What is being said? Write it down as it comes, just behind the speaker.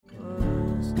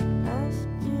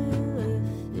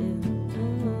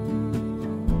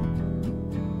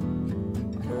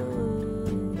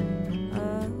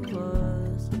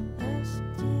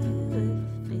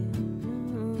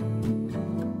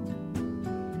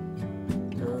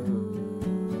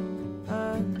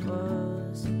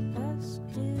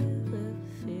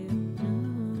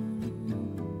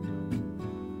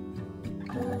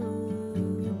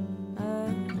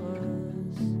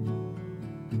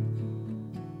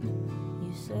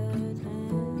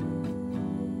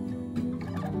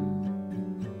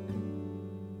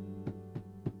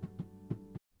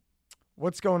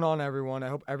What's going on, everyone? I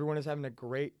hope everyone is having a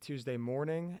great Tuesday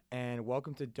morning, and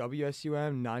welcome to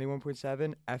WSUM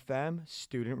 91.7 FM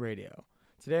Student Radio.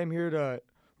 Today I'm here to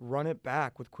run it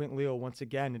back with Quint Leal once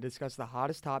again to discuss the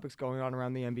hottest topics going on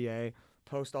around the NBA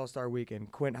post-All-Star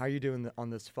weekend. Quint, how are you doing on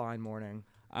this fine morning?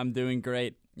 I'm doing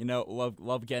great.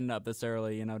 Love getting up this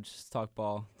early, just talk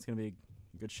ball. It's going to be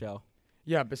a good show.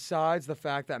 Yeah, besides the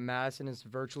fact that Madison is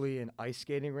virtually an ice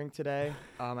skating rink today,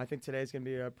 I think today's going to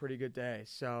be a pretty good day.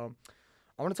 So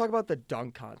I want to talk about the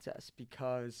dunk contest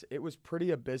because it was pretty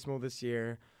abysmal this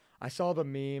year. I saw the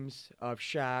memes of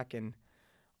Shaq and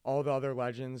all the other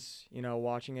legends,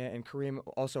 watching it, and Kareem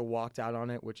also walked out on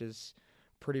it, which is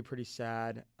pretty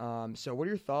sad. So what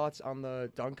are your thoughts on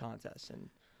the dunk contest and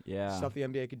stuff the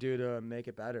NBA could do to make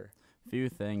it better? Few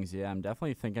things, yeah. I'm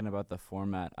definitely thinking about the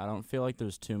format. I don't feel like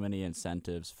there's too many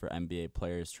incentives for NBA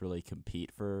players to really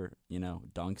compete for,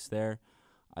 dunks there.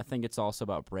 I think it's also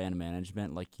about brand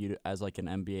management. Like, you, as like an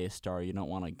NBA star, you don't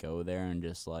want to go there and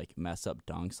just like mess up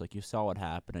dunks. Like, you saw what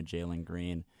happened to Jalen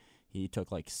Green. He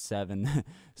took like seven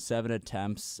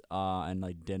attempts and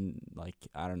he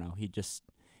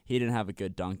didn't have a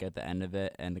good dunk at the end of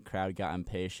it, and the crowd got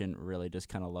impatient. Really, just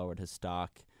kind of lowered his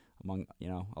stock. Among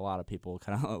a lot of people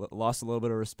kind of lost a little bit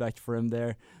of respect for him there.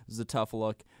 It was a tough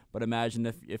look, but imagine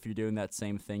if you're doing that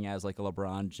same thing as like a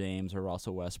LeBron James or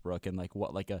Russell Westbrook, and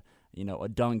a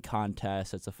dunk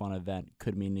contest. It's a fun event,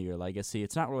 could mean to your legacy.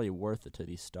 It's not really worth it to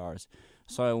these stars.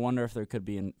 So I wonder if there could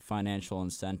be financial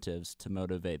incentives to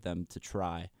motivate them to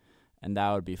try, and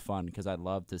that would be fun because I'd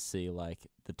love to see like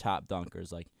the top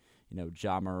dunkers like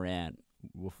Ja Morant,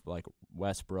 like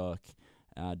Westbrook,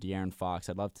 De'Aaron Fox.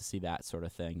 I'd love to see that sort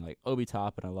of thing. Like Obi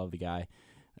Toppin, I love the guy.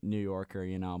 New Yorker,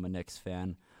 I'm a Knicks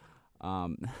fan.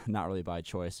 Not really by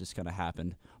choice, just kind of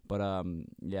happened. But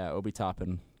Obi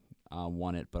Toppin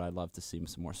won it, but I'd love to see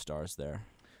some more stars there.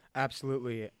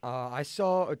 Absolutely. I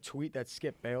saw a tweet that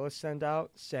Skip Bayless sent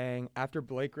out saying after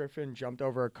Blake Griffin jumped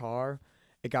over a car,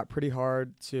 it got pretty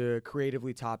hard to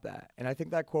creatively top that. And I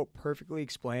think that quote perfectly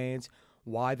explains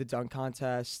why the dunk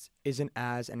contest isn't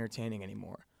as entertaining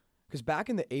anymore. Because back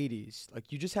in the 80s,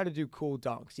 you just had to do cool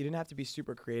dunks. You didn't have to be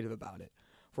super creative about it.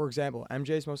 For example,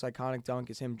 MJ's most iconic dunk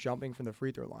is him jumping from the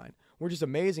free throw line, which is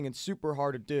amazing and super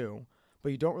hard to do,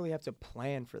 but you don't really have to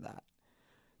plan for that.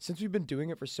 Since we've been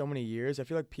doing it for so many years, I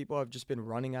feel like people have just been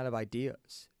running out of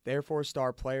ideas. Therefore,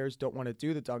 star players don't want to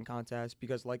do the dunk contest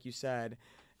because, like you said,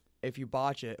 if you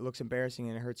botch it, it looks embarrassing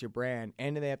and it hurts your brand,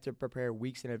 and they have to prepare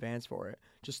weeks in advance for it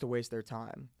just to waste their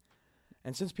time.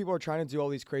 And since people are trying to do all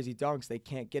these crazy dunks, they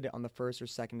can't get it on the first or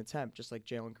second attempt, just like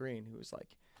Jalen Green, who was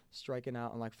striking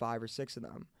out on 5 or 6 of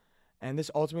them. And this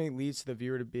ultimately leads to the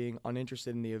viewer to being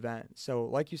uninterested in the event. So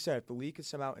like you said, if the league could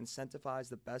somehow incentivize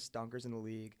the best dunkers in the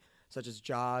league, such as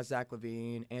Ja, Zach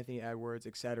LaVine, Anthony Edwards,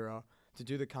 etc., to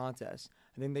do the contest,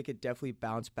 I think they could definitely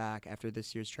bounce back after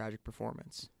this year's tragic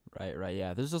performance. Right,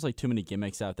 yeah. There's just too many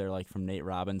gimmicks out there, from Nate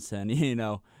Robinson,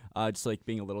 just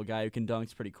being a little guy who can dunk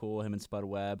is pretty cool, him and Spud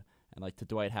Webb. And to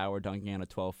Dwight Howard dunking on a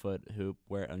 12-foot hoop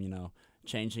where,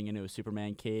 changing into a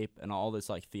Superman cape and all this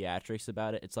theatrics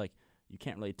about it. It's you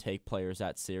can't really take players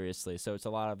that seriously. So it's a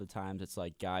lot of the times it's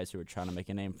guys who are trying to make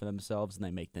a name for themselves and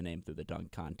they make the name through the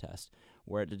dunk contest.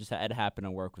 Where it happened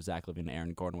to work with Zach LaVine and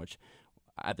Aaron Gordon, which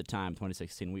at the time,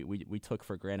 2016, we took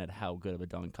for granted how good of a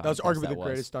dunk contest that was. Arguably the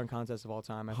greatest dunk contest of all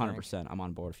time, I 100%. think. I'm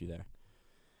on board with you there.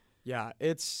 Yeah,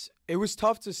 it was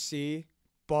tough to see,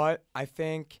 but I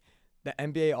think the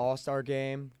NBA All-Star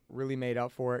game really made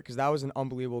up for it because that was an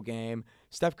unbelievable game.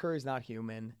 Steph Curry's not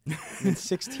human.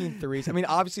 16 threes. I mean,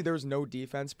 obviously there was no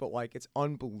defense, but it's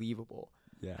unbelievable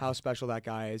how special that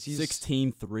guy is. He's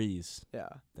 16 threes. Yeah.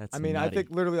 That's nutty. I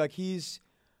think literally he's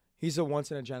a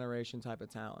once-in-a-generation type of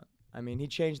talent. I mean, he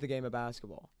changed the game of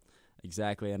basketball.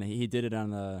 Exactly, and he did it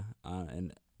on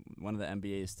in one of the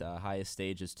NBA's highest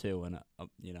stages too, and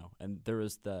and there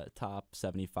was the top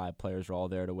 75 players were all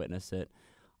there to witness it.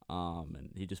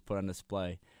 And he just put on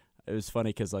display. It was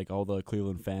funny because all the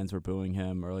Cleveland fans were booing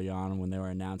him early on when they were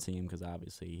announcing him because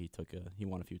obviously he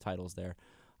won a few titles there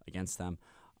against them.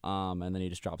 And then he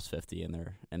just drops 50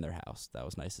 in their house. That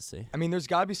was nice to see. I mean, there's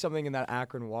got to be something in that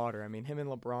Akron water. I mean, him and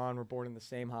LeBron were born in the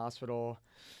same hospital.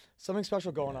 Something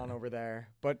special going on over there.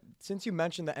 But since you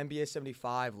mentioned the NBA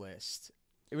 75 list,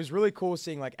 it was really cool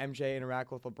seeing MJ interact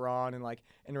with LeBron and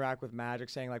interact with Magic,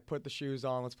 saying put the shoes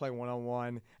on, let's play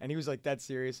 1-on-1, and he was dead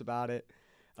serious about it.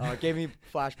 Gave me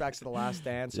flashbacks to The Last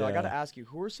Dance. So I got to ask you,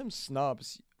 who are some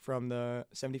snubs from the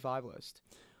 75 list?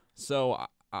 So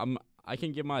I'm I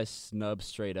can give my snub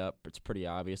straight up. It's pretty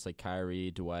obvious, like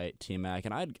Kyrie, Dwight, T-Mac,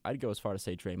 and I'd go as far to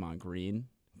say Draymond Green,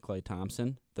 Klay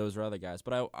Thompson. Those are other guys.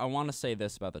 But I want to say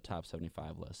this about the top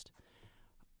 75 list.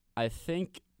 I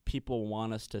think people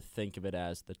want us to think of it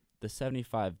as the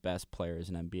 75 best players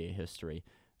in NBA history,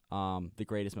 the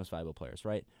greatest, most valuable players,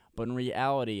 right? But in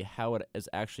reality, how it is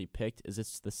actually picked is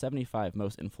it's the 75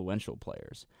 most influential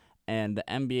players. And the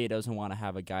NBA doesn't want to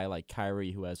have a guy like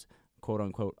Kyrie who has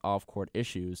quote-unquote off-court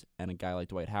issues and a guy like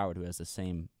Dwight Howard who has the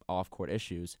same off-court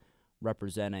issues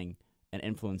representing and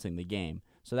influencing the game.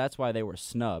 So that's why they were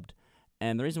snubbed.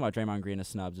 And the reason why Draymond Green is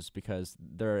snubbed is because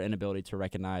their inability to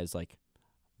recognize, like,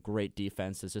 great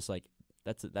defense is just, like,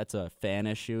 that's a fan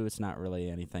issue. It's not really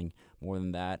anything more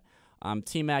than that.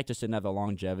 T-Mac just didn't have the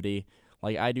longevity.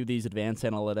 Like, I do these advanced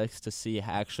analytics to see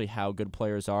actually how good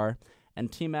players are.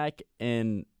 And T-Mac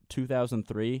in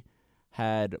 2003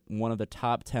 had one of the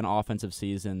top 10 offensive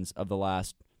seasons of the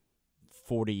last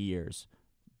 40 years.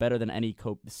 Better than any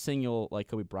single like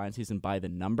Kobe Bryant season by the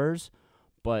numbers,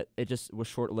 but it just was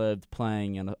short-lived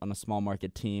playing on a small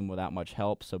market team without much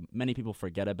help, so many people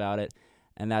forget about it,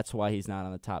 and that's why he's not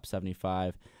on the top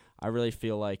 75. I really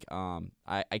feel like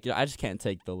I just can't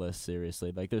take the list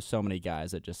seriously. Like, there's so many guys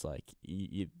that just, like,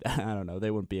 I don't know, they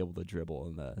wouldn't be able to dribble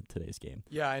in today's game.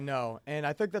 Yeah, I know. And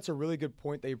I think that's a really good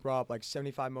point that you brought up, like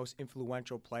 75 most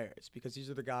influential players, because these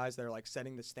are the guys that are, like,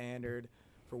 setting the standard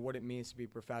for what it means to be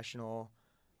professional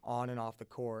on and off the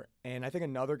court. And I think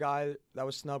another guy that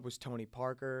was snubbed was Tony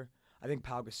Parker. I think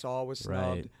Pau Gasol was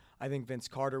snubbed. Right. I think Vince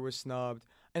Carter was snubbed.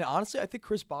 And honestly, I think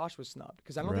Chris Bosh was snubbed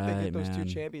because I don't think they hit those two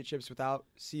championships without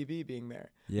CV being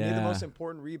there. Yeah. He had the most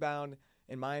important rebound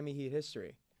in Miami Heat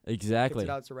history. Exactly.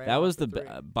 That was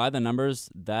by the numbers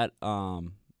that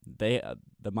the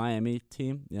Miami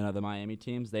team, the Miami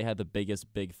teams, they had the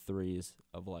biggest big threes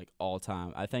of, like, all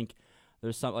time. I think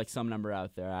there's some number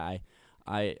out there. I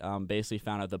basically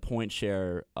found out the point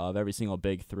share of every single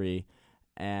big three,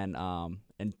 and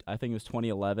I think it was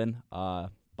 2011.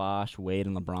 Bosh, Wade,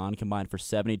 and LeBron combined for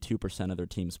 72% of their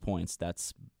team's points.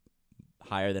 That's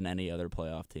higher than any other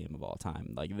playoff team of all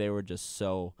time. Like, they were just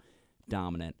so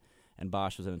dominant, and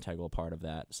Bosh was an integral part of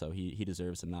that, so he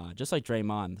deserves a nod. Just like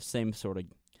Draymond, the same sort of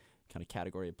kind of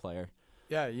category of player.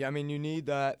 Yeah. I mean, you need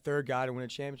that third guy to win a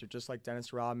championship, just like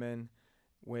Dennis Rodman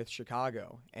with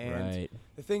Chicago. And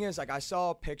the thing is, like, I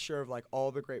saw a picture of, like,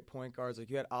 all the great point guards.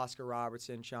 Like, you had Oscar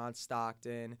Robertson, John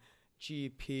Stockton,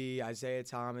 GP, Isaiah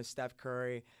Thomas, Steph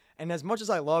Curry. And as much as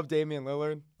I love Damian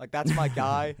Lillard, like, that's my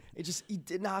guy, he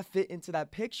did not fit into that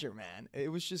picture, man. It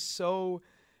was just so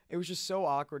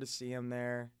awkward to see him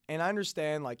there. And I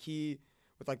understand, like,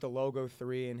 with, like, the logo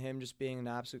 3 and him just being an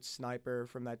absolute sniper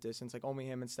from that distance, like, only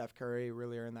him and Steph Curry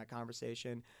really are in that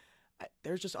conversation.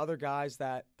 There's just other guys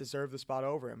that deserve the spot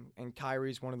over him, and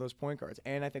Kyrie's one of those point guards.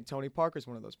 And I think Tony Parker's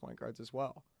one of those point guards as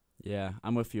well. Yeah,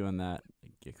 I'm with you on that.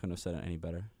 You couldn't have said it any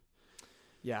better.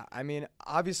 Yeah, I mean,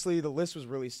 obviously the list was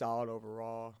really solid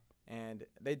overall, and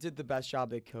they did the best job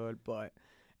they could, but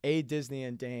Disney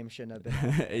and Dame shouldn't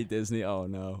have been. Disney, oh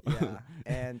no.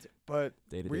 Yeah, but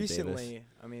recently, Davis.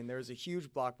 I mean, there was a huge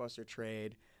blockbuster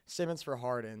trade, Simmons for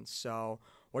Harden. So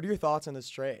what are your thoughts on this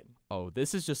trade? Oh,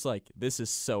 this is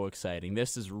so exciting.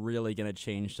 This is really going to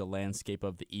change the landscape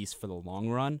of the East for the long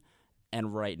run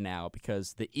and right now,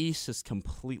 because the East is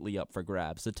completely up for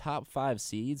grabs. The top 5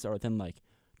 seeds are within, like,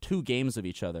 2 games of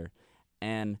each other,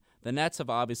 and the Nets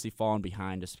have obviously fallen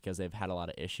behind just because they've had a lot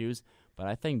of issues, but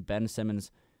I think Ben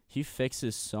Simmons, he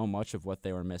fixes so much of what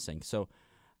they were missing. So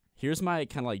here's my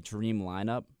kind of, like, dream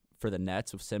lineup for the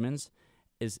Nets with Simmons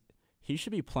is he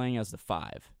should be playing as the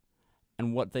 5.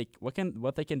 And what they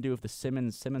can do with the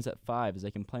Simmons at 5 is they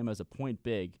can play him as a point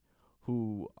big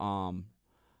who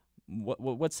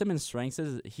what Simmons' strengths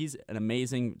is, he's an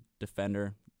amazing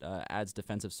defender, adds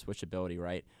defensive switchability,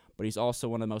 right? But he's also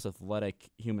one of the most athletic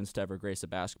humans to ever grace a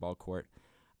basketball court.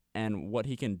 And what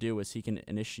he can do is he can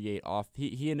initiate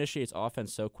he initiates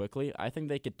offense so quickly. I think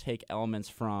they could take elements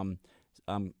from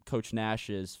Coach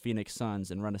Nash's Phoenix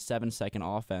Suns and run a 7-second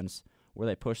offense where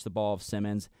they push the ball of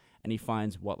Simmons, and he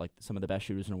finds some of the best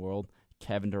shooters in the world: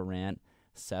 Kevin Durant,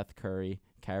 Seth Curry,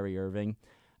 Kyrie Irving.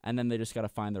 And then they just got to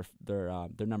find their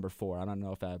number 4. I don't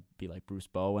know if that'd be like Bruce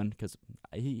Bowen, because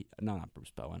not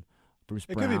Bruce Bowen. Bruce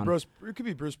Brown. It could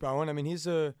be Bruce Bowen. I mean, he's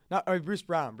Bruce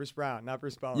Brown, not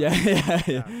Bruce Bowen.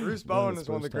 Yeah. Bruce Bowen is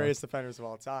one of the greatest defenders of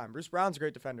all time. Bruce Brown's a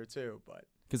great defender too, but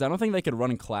because I don't think they could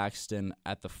run Claxton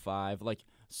at the 5. Like,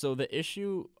 so the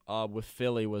issue with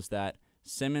Philly was that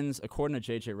Simmons, according to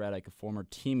J.J. Redick, a former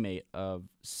teammate of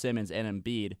Simmons and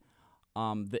Embiid,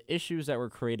 the issues that were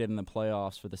created in the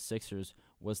playoffs for the Sixers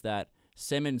was that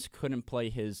Simmons couldn't play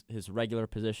his regular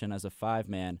position as a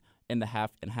 5-man in the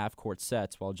half court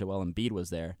sets while Joel Embiid was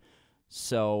there.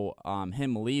 So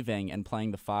him leaving and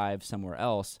playing the 5 somewhere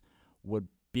else would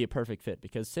be a perfect fit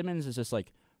because Simmons is just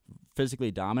like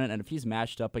physically dominant, and if he's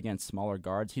matched up against smaller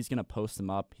guards, he's going to post them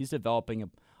up. He's developing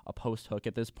a post hook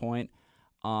at this point,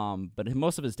 but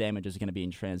most of his damage is going to be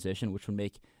in transition, which would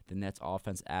make the Nets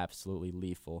offense absolutely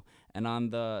lethal. And on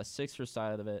the Sixers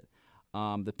side of it,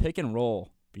 the pick and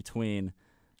roll between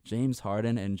James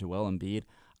Harden and Joel Embiid,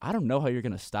 I don't know how you're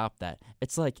going to stop that.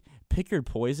 It's like pick your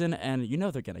poison, and you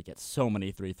know they're going to get so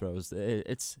many free throws.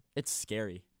 It's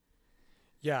scary.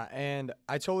 Yeah, and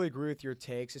I totally agree with your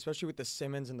takes, especially with the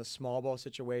Simmons and the small ball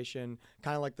situation,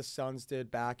 kind of like the Suns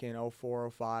did back in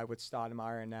 04-05 with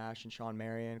Stoudemire and Nash and Sean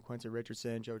Marion, Quentin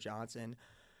Richardson, Joe Johnson.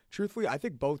 Truthfully, I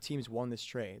think both teams won this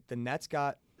trade. The Nets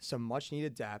got some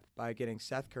much-needed depth by getting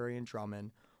Seth Curry and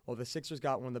Drummond, while the Sixers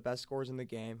got one of the best scorers in the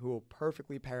game who will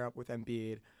perfectly pair up with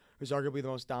Embiid, who's arguably the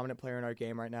most dominant player in our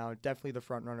game right now, definitely the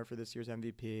front runner for this year's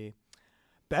MVP.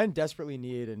 Ben desperately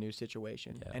needed a new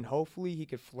situation, and hopefully he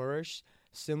could flourish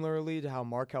similarly to how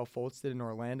Markelle Fultz did in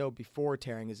Orlando before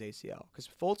tearing his ACL, because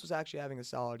Fultz was actually having a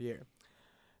solid year.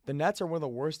 The Nets are one of the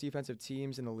worst defensive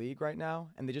teams in the league right now,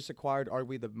 and they just acquired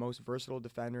arguably the most versatile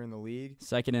defender in the league.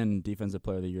 Second in Defensive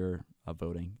Player of the Year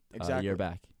voting. Exactly. Year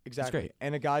back. Exactly. That's great.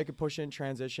 And a guy who could push in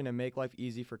transition and make life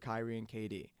easy for Kyrie and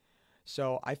KD.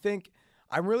 So I think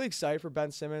I'm really excited for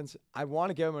Ben Simmons. I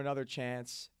want to give him another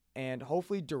chance, and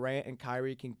hopefully Durant and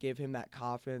Kyrie can give him that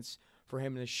confidence for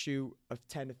him to shoot a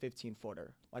 10 to 15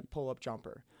 footer, like pull-up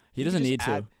jumper. He doesn't need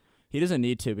to. He doesn't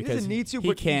need to because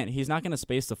he can't. He's not going to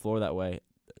space the floor that way.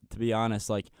 To be honest,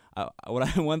 like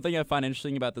one thing I find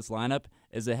interesting about this lineup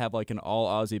is they have like an all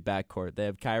Aussie backcourt. They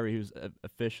have Kyrie, who's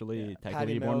officially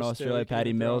technically born in Australia,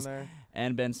 Patty Mills,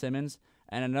 and Ben Simmons.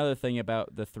 And another thing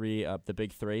about the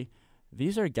big three,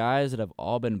 these are guys that have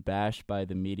all been bashed by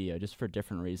the media just for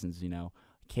different reasons. You know,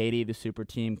 KD, the super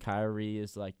team, Kyrie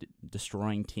is like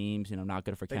destroying teams. You know, not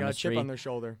good for chemistry. They got a chip on their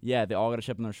shoulder. Yeah, they all got a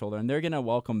chip on their shoulder, and they're gonna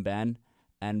welcome Ben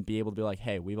and be able to be like,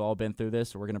 hey, we've all been through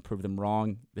this. We're going to prove them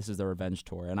wrong. This is the revenge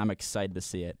tour, and I'm excited to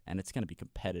see it, and it's going to be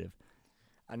competitive.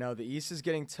 I know the East is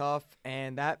getting tough,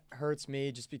 and that hurts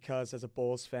me just because as a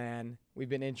Bulls fan, we've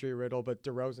been injury-riddled, but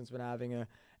DeRozan's been having a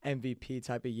MVP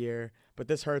type of year. But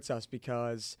this hurts us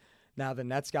because now the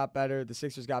Nets got better, the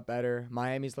Sixers got better,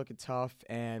 Miami's looking tough,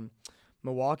 and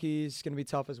Milwaukee's going to be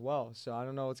tough as well. So I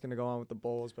don't know what's going to go on with the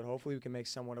Bulls, but hopefully we can make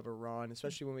somewhat of a run,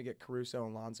 especially when we get Caruso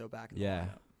and Lonzo back in the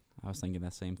lineup. I was thinking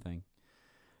that same thing.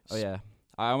 Oh, yeah.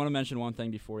 I want to mention one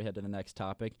thing before we head to the next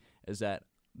topic, is that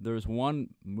there's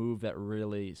one move that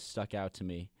really stuck out to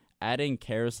me. Adding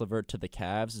Caris LeVert to the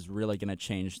Cavs is really going to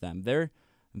change them. They're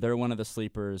one of the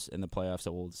sleepers in the playoffs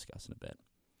that we'll discuss in a bit.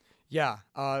 Yeah,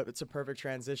 it's a perfect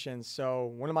transition. So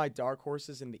one of my dark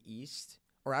horses in the East,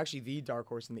 or actually the dark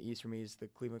horse in the East for me, is the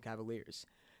Cleveland Cavaliers.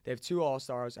 They have 2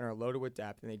 All-Stars and are loaded with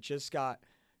depth, and they just got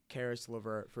Caris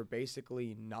LeVert for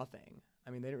basically nothing. I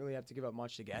mean, they didn't really have to give up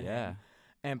much to get him.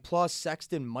 And plus,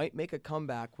 Sexton might make a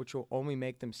comeback, which will only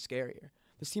make them scarier.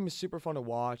 This team is super fun to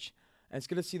watch, and it's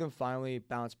good to see them finally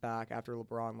bounce back after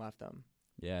LeBron left them.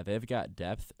 Yeah, they've got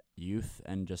depth, youth,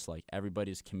 and just like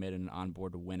everybody's committed and on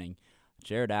board to winning.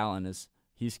 Jared Allen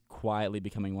he's quietly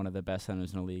becoming one of the best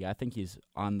centers in the league. I think he's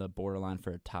on the borderline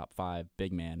for a top 5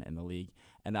 big man in the league.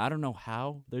 And I don't know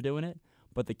how they're doing it,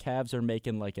 but the Cavs are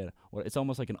making it's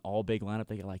almost like an all big lineup.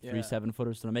 They get like 3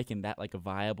 7-footers. So they're making that like a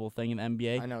viable thing in the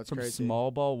NBA. I know, it's from crazy. Small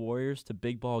ball Warriors to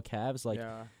big ball Cavs.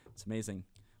 It's amazing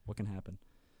what can happen.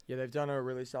 Yeah, they've done a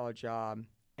really solid job.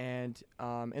 And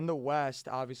in the West,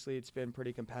 obviously it's been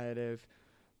pretty competitive.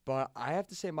 But I have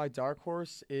to say my dark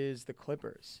horse is the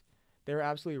Clippers. They were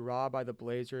absolutely robbed by the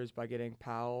Blazers by getting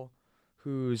Powell,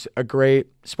 who's a great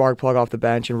spark plug off the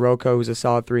bench, and Rocco, who's a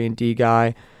solid 3-and-D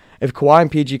guy. If Kawhi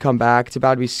and PG come back, it's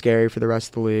about to be scary for the rest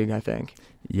of the league, I think.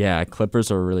 Yeah,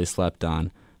 Clippers are really slept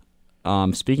on.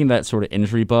 Speaking of that sort of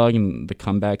injury bug and the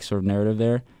comeback sort of narrative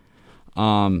there,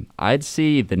 I'd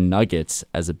see the Nuggets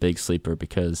as a big sleeper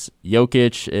because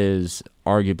Jokic is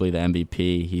arguably the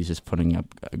MVP. He's just putting up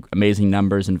amazing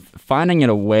numbers and finding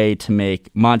a way to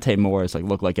make Monte Morris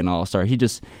look like an all-star.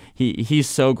 He's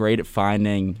so great at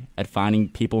finding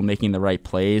people making the right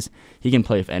plays. He can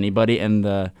play with anybody, and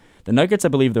the Nuggets, I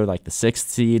believe they're like the 6th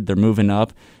seed. They're moving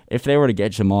up. If they were to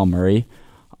get Jamal Murray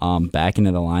back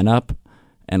into the lineup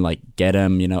and get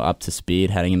him, up to speed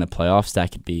heading into playoffs,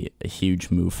 that could be a huge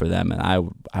move for them, and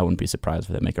I wouldn't be surprised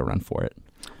if they make a run for it.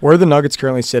 Where are the Nuggets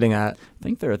currently sitting at? I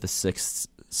think they're at the sixth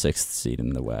seed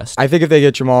in the West. I think if they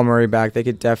get Jamal Murray back, they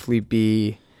could definitely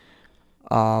be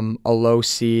a low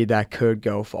seed that could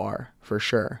go far, for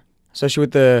sure. Especially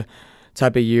with the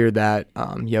type of year that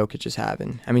Jokic is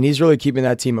having. I mean, he's really keeping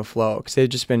that team afloat because they've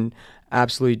just been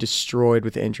absolutely destroyed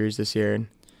with injuries this year.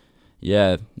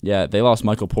 Yeah, they lost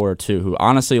Michael Porter too, who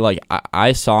honestly, like,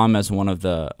 I saw him as one of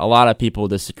a lot of people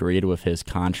disagreed with his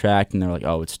contract, and they're like,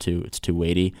 oh, it's too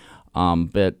weighty.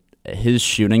 But his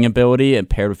shooting ability and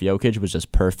paired with Jokic was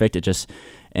just perfect. It just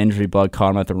injury bug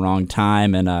caught him at the wrong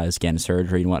time, and is getting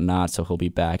surgery and whatnot, so he'll be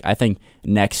back. I think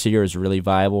next year is really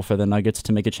viable for the Nuggets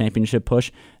to make a championship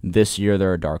push. This year,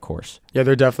 they're a dark horse. Yeah,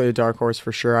 they're definitely a dark horse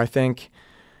for sure. I think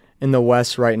in the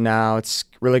West right now, it's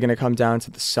really going to come down to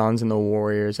the Suns and the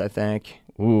Warriors, I think.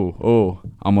 Ooh,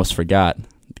 almost forgot.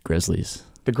 The Grizzlies.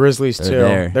 The Grizzlies,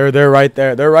 They're too. there. They're right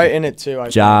there. They're right in it, too.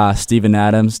 Ja, Steven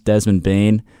Adams, Desmond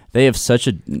Bane. They have such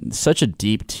a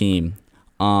deep team.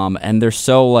 And they're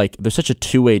such a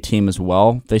two-way team as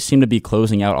well. They seem to be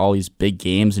closing out all these big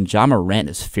games, and Ja Morant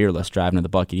is fearless driving to the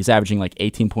bucket. He's averaging like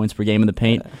 18 points per game in the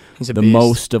paint. Yeah, he's a the beast.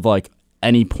 Most of like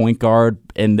any point guard,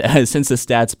 and since the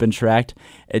stats been tracked,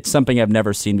 it's something I've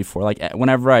never seen before. Like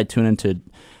whenever I tune into,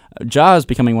 Ja is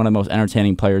becoming one of the most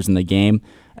entertaining players in the game,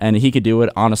 and he could do it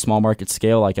on a small market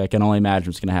scale. Like I can only imagine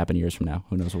what's going to happen years from now.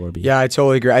 Who knows what it'll be? Yeah, I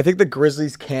totally agree. I think the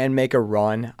Grizzlies can make a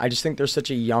run. I just think they're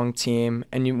such a young team,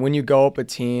 and when you go up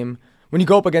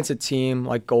against a team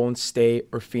like Golden State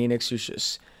or Phoenix,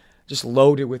 who's just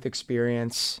loaded with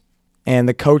experience, and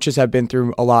the coaches have been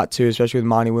through a lot too, especially with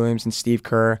Monty Williams and Steve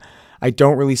Kerr. I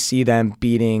don't really see them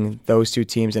beating those two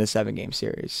teams in a 7-game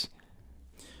series.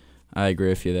 I agree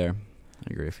with you there.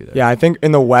 Yeah, I think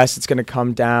in the West, it's going to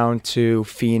come down to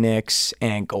Phoenix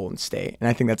and Golden State. And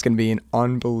I think that's going to be an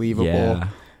unbelievable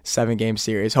 7-game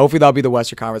series. Hopefully, that'll be the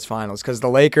Western Conference Finals because the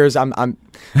Lakers, I'm done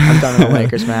with the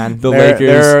Lakers, man.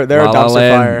 They're a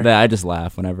dumpster fire. I just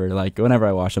laugh whenever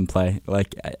I watch them play.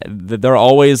 Like they're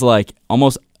always like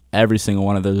almost every single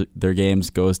one of their games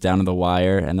goes down to the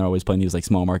wire, and they're always playing these like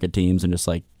small market teams and just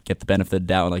like get the benefit of the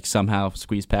doubt and like somehow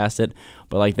squeeze past it.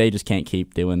 But like they just can't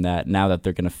keep doing that. Now that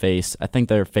they're gonna I think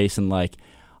they're facing like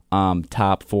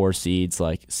top 4 seeds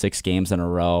like 6 games in a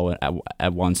row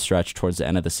at one stretch towards the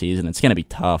end of the season. It's gonna be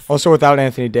tough. Also without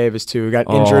Anthony Davis too, he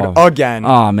got injured again.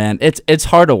 Oh man, it's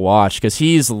hard to watch because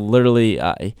he's literally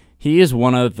he is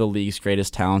one of the league's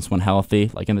greatest talents when healthy.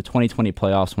 Like in the 2020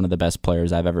 playoffs, one of the best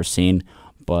players I've ever seen.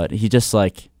 But he just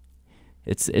like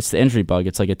it's the injury bug.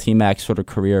 It's like a T-Max sort of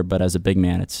career, but as a big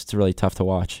man, it's really tough to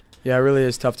watch. Yeah, it really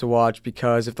is tough to watch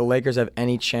because if the Lakers have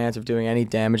any chance of doing any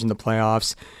damage in the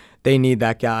playoffs, they need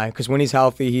that guy because when he's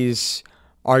healthy, he's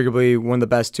arguably one of the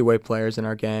best two-way players in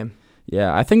our game.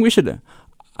 Yeah, I think we should.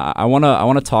 I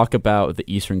wanna talk about the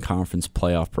Eastern Conference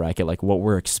playoff bracket, like what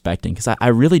we're expecting, because I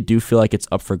really do feel like it's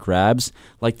up for grabs.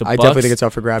 Like I definitely think it's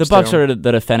up for grabs. The Bucks are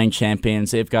the defending champions.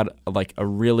 They've got like a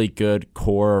really good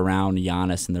core around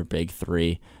Giannis and their big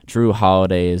three. Drew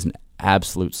Holiday is an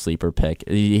absolute sleeper pick.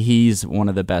 He's one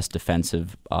of the best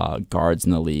defensive guards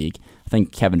in the league. I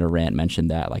think Kevin Durant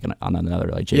mentioned that like on another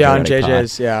like JJ on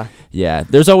JJ's pod. Yeah.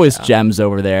 There's always gems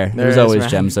over there. There's always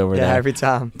gems over there. Yeah, every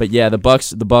time. But yeah, the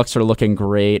Bucks are looking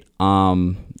great.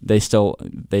 They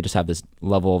just have this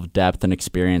level of depth and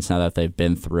experience now that they've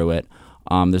been through it.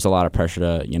 There's a lot of pressure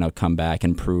to come back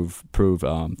and prove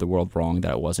the world wrong,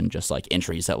 that it wasn't just like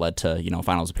injuries that led to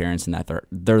finals appearance, and that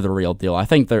they're the real deal. I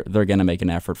think they're gonna make an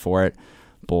effort for it.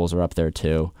 Bulls are up there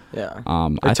too. Yeah,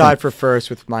 they're tied for first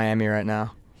with Miami right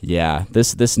now. Yeah,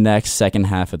 this next second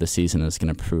half of the season is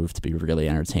going to prove to be really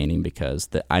entertaining because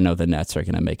I know the Nets are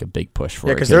going to make a big push for it.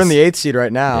 Yeah, because they're in the 8th seed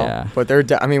right now. Yeah. But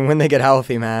when they get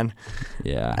healthy, man.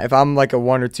 Yeah. If I'm like a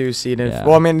 1 or 2 seed, they're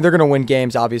going to win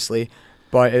games, obviously.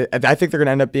 But I think they're going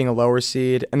to end up being a lower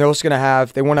seed. And they're also going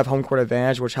to they won't have home court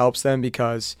advantage, which helps them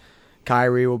because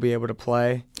Kyrie will be able to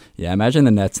play. Yeah, imagine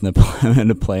the Nets in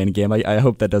the play-in game. I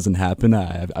hope that doesn't happen.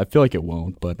 I feel like it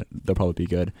won't, but they'll probably be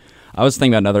good. I was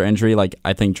thinking about another injury. Like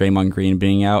I think Draymond Green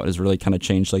being out has really kind of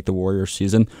changed like the Warriors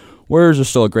season. Warriors are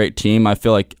still a great team. I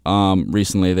feel like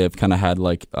recently they've kind of had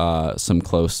like some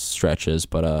close stretches,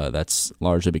 but that's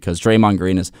largely because Draymond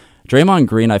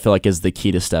Green I feel like is the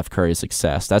key to Steph Curry's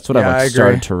success. That's what I've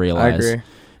started to realize. I agree.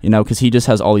 Because he just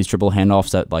has all these dribble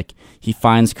handoffs that like he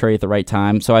finds Curry at the right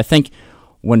time. So I think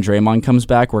when Draymond comes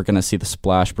back, we're gonna see the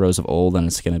Splash Bros of old, and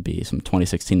it's gonna be some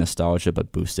 2016 nostalgia,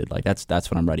 but boosted. Like that's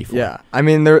what I'm ready for. Yeah, I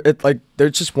mean they're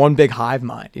just one big hive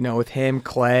mind. With him,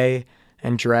 Clay,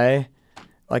 and Dre.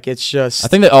 Like it's just. I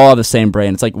think they all have the same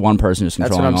brain. It's like one person just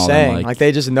controlling all of them. That's what I'm saying. Like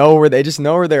they just know where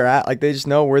they're at. Like they just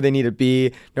know where they need to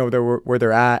be. Know where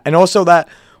they're at, and also that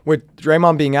with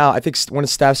Draymond being out, I think one of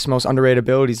Steph's most underrated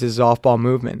abilities is his off-ball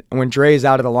movement. And when Dre is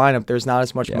out of the lineup, there's not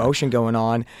as much motion going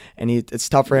on, and it's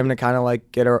tough for him to kind of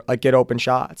like get open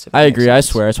shots. I agree. I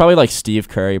swear, it's probably like Steve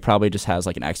Curry. Probably just has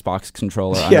like an Xbox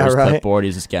controller under his clipboard.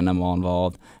 He's just getting them all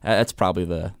involved. That's probably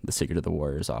the secret of the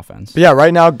Warriors' offense. But yeah,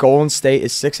 right now Golden State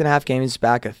is 6.5 games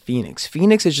back of Phoenix.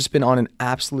 Phoenix has just been on an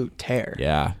absolute tear.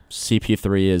 Yeah,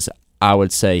 CP3 is. I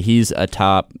would say he's a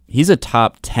top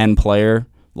 10 player,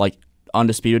 like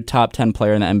undisputed top 10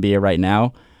 player in the NBA right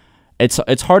now.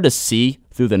 It's hard to see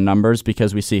through the numbers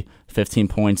because we see 15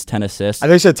 points, 10 assists. I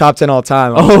think he said top 10 all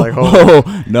time.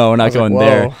 No, we're not going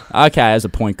there. Okay, as a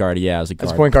point guard, as a guard.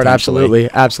 As a point guard, absolutely.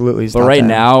 He's but right 10.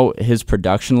 now, his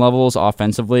production levels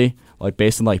offensively, like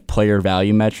based on like player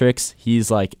value metrics,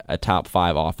 he's like a top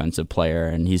 5 offensive player,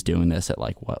 and he's doing this at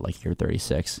like year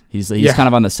 36. He's kind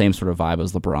of on the same sort of vibe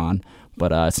as LeBron,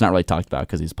 but it's not really talked about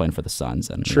because he's playing for the Suns.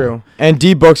 And true. And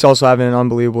D Book's also having an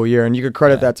unbelievable year, and you could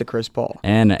credit that to Chris Paul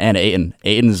and Ayton.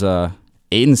 Ayton's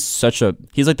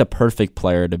he's like the perfect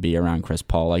player to be around Chris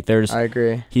Paul. Like I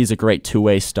agree. He's a great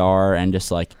two-way star, and just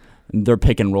like their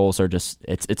pick and rolls are just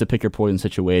it's a pick your poison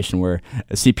situation where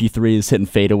CP3 is hitting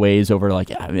fadeaways over like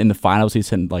in the finals he's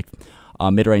hitting like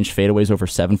mid-range fadeaways over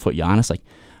 7-foot Giannis. Like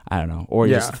I don't know, or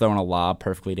just throwing a lob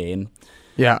perfectly to Ayton.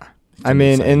 Yeah, I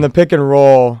mean in the pick and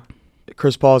roll,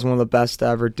 Chris Paul is one of the best to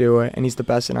ever do it, and he's the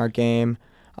best in our game,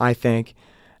 I think.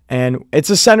 And it's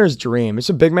a center's dream. It's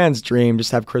a big man's dream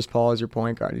just to have Chris Paul as your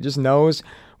point guard. He just knows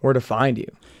where to find you.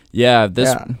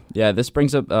 This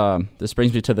brings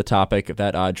me to the topic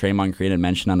that Draymond Green had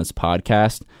mentioned on his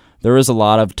podcast. There was a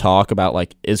lot of talk about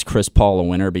like, is Chris Paul a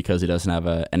winner because he doesn't have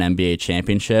an NBA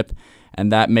championship?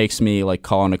 And that makes me like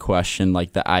call into question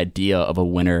like the idea of a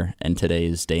winner in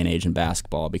today's day and age in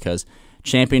basketball, because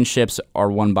championships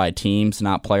are won by teams,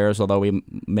 not players, although we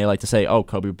may like to say, oh,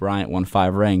 Kobe Bryant won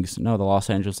 5 rings. No, the Los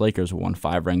Angeles Lakers won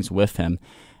 5 rings with him.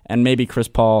 And maybe Chris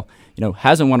Paul,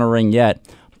 hasn't won a ring yet,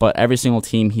 but every single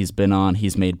team he's been on,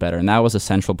 he's made better. And that was a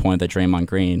central point that Draymond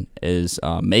Green is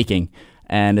making.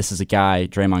 And this is a guy,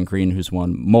 Draymond Green, who's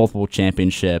won multiple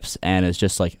championships and is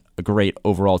just like a great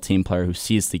overall team player who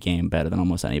sees the game better than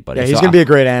almost anybody. Yeah, he's going to be a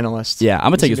great analyst. Yeah, I'm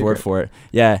going to take his word for it.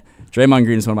 Yeah, Draymond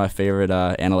Green is one of my favorite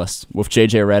analysts with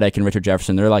JJ Redick and Richard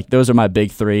Jefferson. Those are my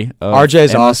big 3.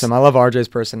 RJ's awesome. I love RJ's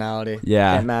personality.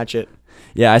 Yeah. Can't match it.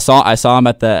 Yeah, I saw him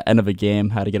at the end of a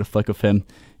game, had to get a flick of him.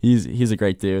 He's a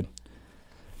great dude.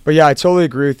 But yeah, I totally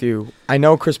agree with you. I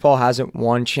know Chris Paul hasn't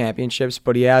won championships,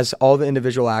 but he has all the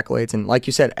individual accolades. And like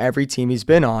you said, every team he's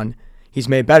been on, he's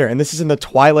made better. And this is in the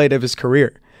twilight of his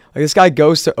career. Like this guy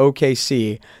goes to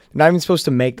OKC. They're not even supposed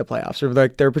to make the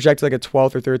playoffs. They're projected like a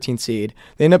 12th or 13th seed.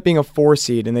 They end up being a 4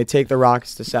 seed, and they take the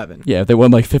Rockets to 7. Yeah, they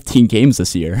won like 15 games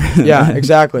this year. Yeah,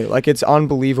 exactly. Like it's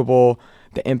unbelievable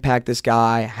the impact this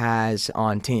guy has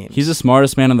on teams. He's the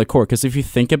smartest man on the court, because if you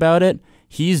think about it,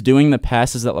 he's doing the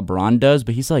passes that LeBron does,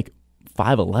 but he's like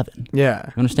 5'11". Yeah.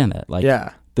 You understand that? Like,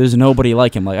 yeah. There's nobody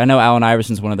like him. Like I know Allen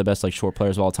Iverson's one of the best like short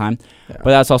players of all time, but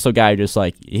that's also a guy who just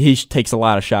like he takes a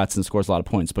lot of shots and scores a lot of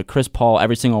points. But Chris Paul,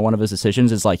 every single one of his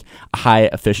decisions is like a high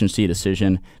efficiency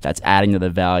decision that's adding to the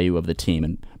value of the team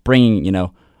and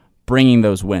bringing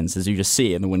those wins, as you just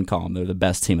see in the win column. They're the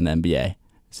best team in the NBA.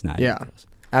 It's not. Yeah,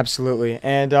 absolutely.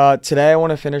 And today I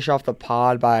want to finish off the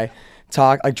pod by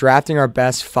drafting our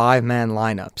best 5-man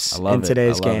lineups in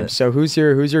today's game. So who's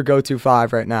your go-to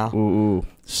 5 right now? Ooh.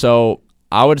 So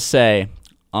I would say,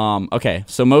 okay,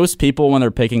 so most people when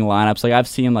they're picking lineups, like I've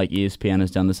seen like ESPN has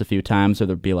done this a few times, where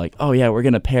they'll be like, oh yeah, we're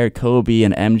going to pair Kobe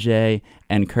and MJ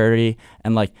and Curry,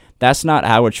 and like that's not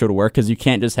how it should work, because you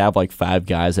can't just have like 5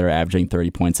 guys that are averaging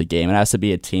 30 points a game. It has to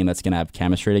be a team that's going to have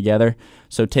chemistry together.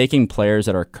 So taking players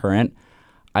that are current,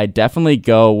 I'd definitely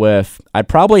go with, I'd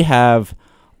probably have,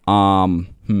 I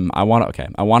want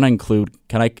to include,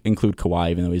 can I include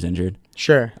Kawhi even though he's injured?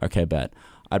 Sure. Okay, bet.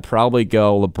 I'd probably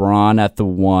go LeBron at the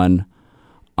 1,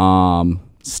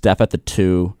 Steph at the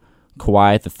 2,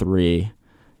 Kawhi at the 3,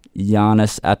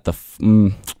 Giannis at the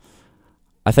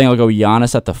I think I'll go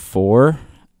Giannis at the 4,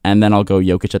 and then I'll go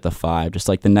Jokic at the 5. Just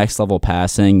like the next level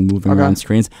passing, moving around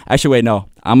screens. Actually, wait, no.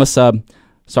 I'm a sub.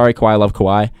 Sorry, Kawhi. I love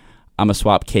Kawhi. I'm a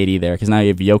swap KD there, because now you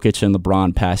have Jokic and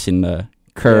LeBron passing to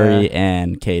Curry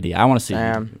and KD. I want to see.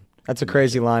 Damn, that's a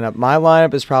crazy lineup. My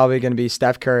lineup is probably going to be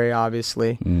Steph Curry,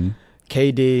 obviously.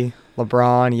 KD,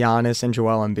 LeBron, Giannis, and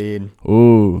Joel Embiid.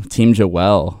 Ooh, Team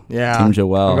Joel. Yeah. Team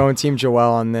Joel. I'm going Team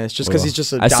Joel on this just because he's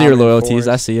just a dominant I see your loyalties. force.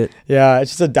 I see it. Yeah,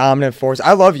 it's just a dominant force.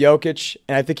 I love Jokic,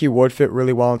 and I think he would fit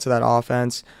really well into that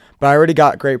offense. But I already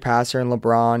got great passer in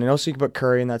LeBron, and also you can put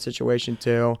Curry in that situation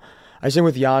too. I think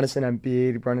with Giannis and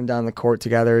Embiid running down the court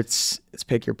together, it's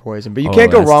pick your poison. But you Oh,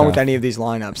 can't go that's wrong tough. with any of these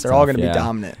lineups. They're all going to be Yeah.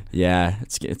 dominant. Yeah,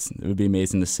 it would be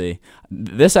amazing to see.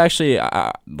 This actually,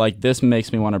 this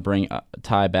makes me want to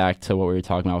tie back to what we were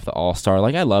talking about with the All-Star.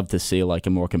 Like, I love to see like a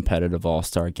more competitive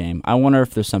All-Star game. I wonder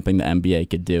if there's something the NBA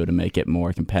could do to make it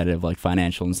more competitive, like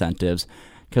financial incentives.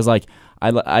 Because like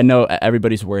I know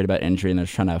everybody's worried about injury and they're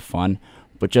trying to have fun.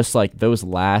 But just like those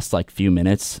last like few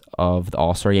minutes of the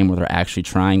All-Star game where they're actually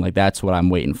trying, like that's what I'm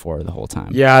waiting for the whole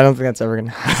time. Yeah, I don't think that's ever going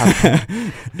to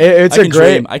happen. It's I a can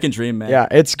great. dream. I can dream, man. Yeah,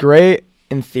 it's great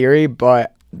in theory,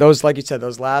 but those, like you said,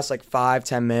 those last like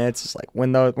 5-10 minutes, it's like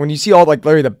when you see all like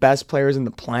literally the best players in the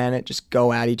planet just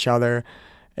go at each other.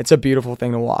 It's a beautiful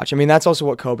thing to watch. I mean, that's also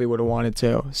what Kobe would have wanted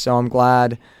too. So I'm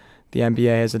glad the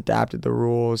NBA has adapted the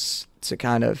rules to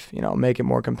kind of, make it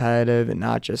more competitive and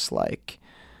not just like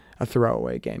a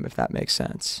throwaway game, if that makes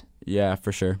sense. Yeah,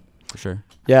 for sure. For sure.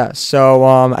 Yeah, so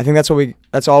I think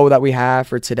that's all that we have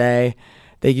for today.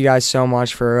 Thank you guys so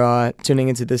much for tuning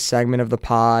into this segment of the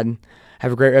pod.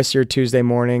 Have a great rest of your Tuesday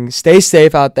morning. Stay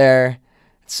safe out there.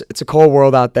 It's a cold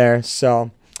world out there, so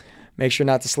make sure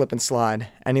not to slip and slide.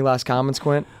 Any last comments,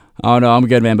 Quint? Oh, no, I'm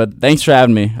good, man. But thanks for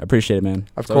having me. I appreciate it, man.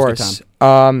 Of It's always a good course.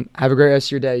 time. Have a great rest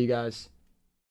of your day, you guys.